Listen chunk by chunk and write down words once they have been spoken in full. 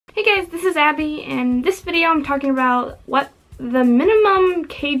this is Abby, and in this video I'm talking about what the minimum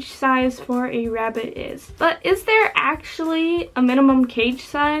cage size for a rabbit is. But is there actually a minimum cage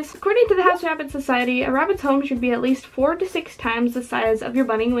size? According to the House Rabbit Society, a rabbit's home should be at least 4 to 6 times the size of your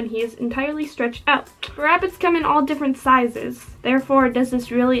bunny when he is entirely stretched out. Rabbits come in all different sizes. Therefore, does this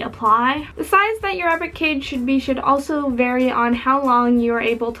really apply? The size that your rabbit cage should be should also vary on how long you are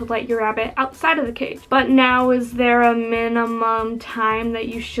able to let your rabbit outside of the cage. But now, is there a minimum time that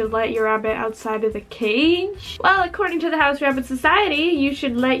you should let your rabbit outside of the cage? Well, according to the House Rabbit Society, you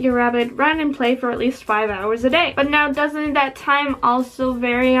should let your rabbit run and play for at least 5 hours a day. But now, doesn't that time also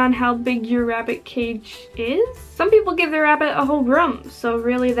vary on how big your rabbit cage is? Some people give their rabbit a whole room, so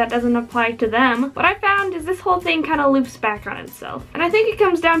really that doesn't apply to them. What I found is this whole thing kind of loops back on itself. And I think it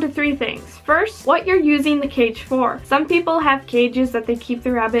comes down to 3 things. First, what you're using the cage for. Some people have cages that they keep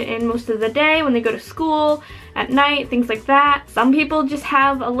the rabbit in most of the day when they go to school, at night, things like that. Some people just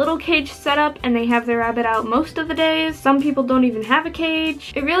have a little cage set up and they have their rabbit out most of the days. Some people don't even have a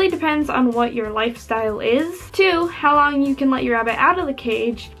cage. It really depends on what your lifestyle is. 2, how long you can let your rabbit out of the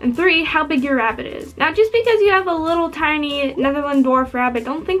cage. And 3, how big your rabbit is. Now, just because you have a little tiny Netherland dwarf rabbit,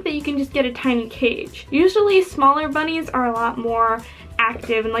 don't think that you can just get a tiny cage. Usually smaller bunnies are a lot more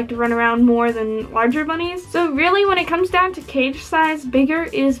active and like to run around more than larger bunnies. So really, when it comes down to cage size, bigger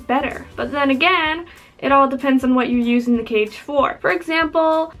is better. But then again, it all depends on what you're using the cage for. For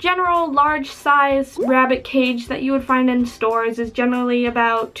example, general large size rabbit cage that you would find in stores is generally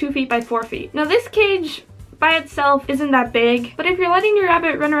about 2 feet by 4 feet. Now this cage by itself isn't that big, but if you're letting your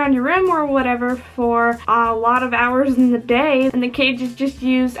rabbit run around your room or whatever for a lot of hours in the day, and the cage is just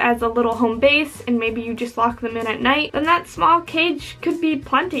used as a little home base, and maybe you just lock them in at night, then that small cage could be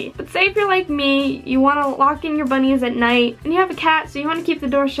plenty. But say if you're like me, you want to lock in your bunnies at night, and you have a cat, so you want to keep the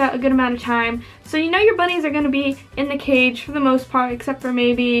door shut a good amount of time, so you know your bunnies are going to be in the cage for the most part, except for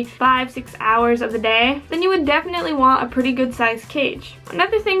maybe 5-6 hours of the day, then you would definitely want a pretty good sized cage.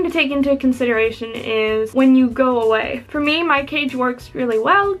 Another thing to take into consideration is when you go away. For me, my cage works really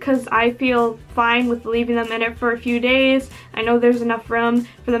well because I feel fine with leaving them in it for a few days. I know there's enough room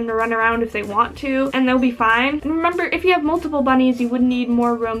for them to run around if they want to, and they'll be fine. And remember, if you have multiple bunnies, you would need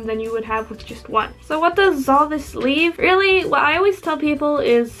more room than you would have with just one. So what does all this leave? Really, what I always tell people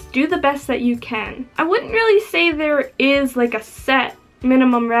is do the best that you can. I wouldn't really say there is like a set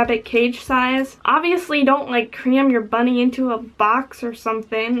minimum rabbit cage size. Obviously, don't like cram your bunny into a box or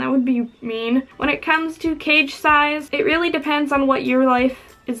something. That would be mean. When it comes to cage size, it really depends on what your life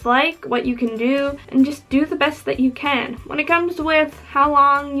is like, what you can do, and just do the best that you can. When it comes with how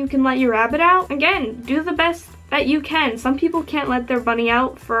long you can let your rabbit out, again, do the best that you can. Some people can't let their bunny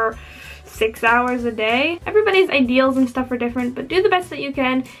out for 6 hours a day. Everybody's ideals and stuff are different, but do the best that you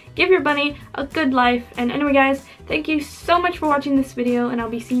can. Give your bunny a good life. And anyway guys, thank you so much for watching this video, and I'll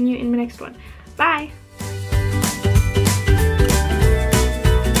be seeing you in my next one. Bye!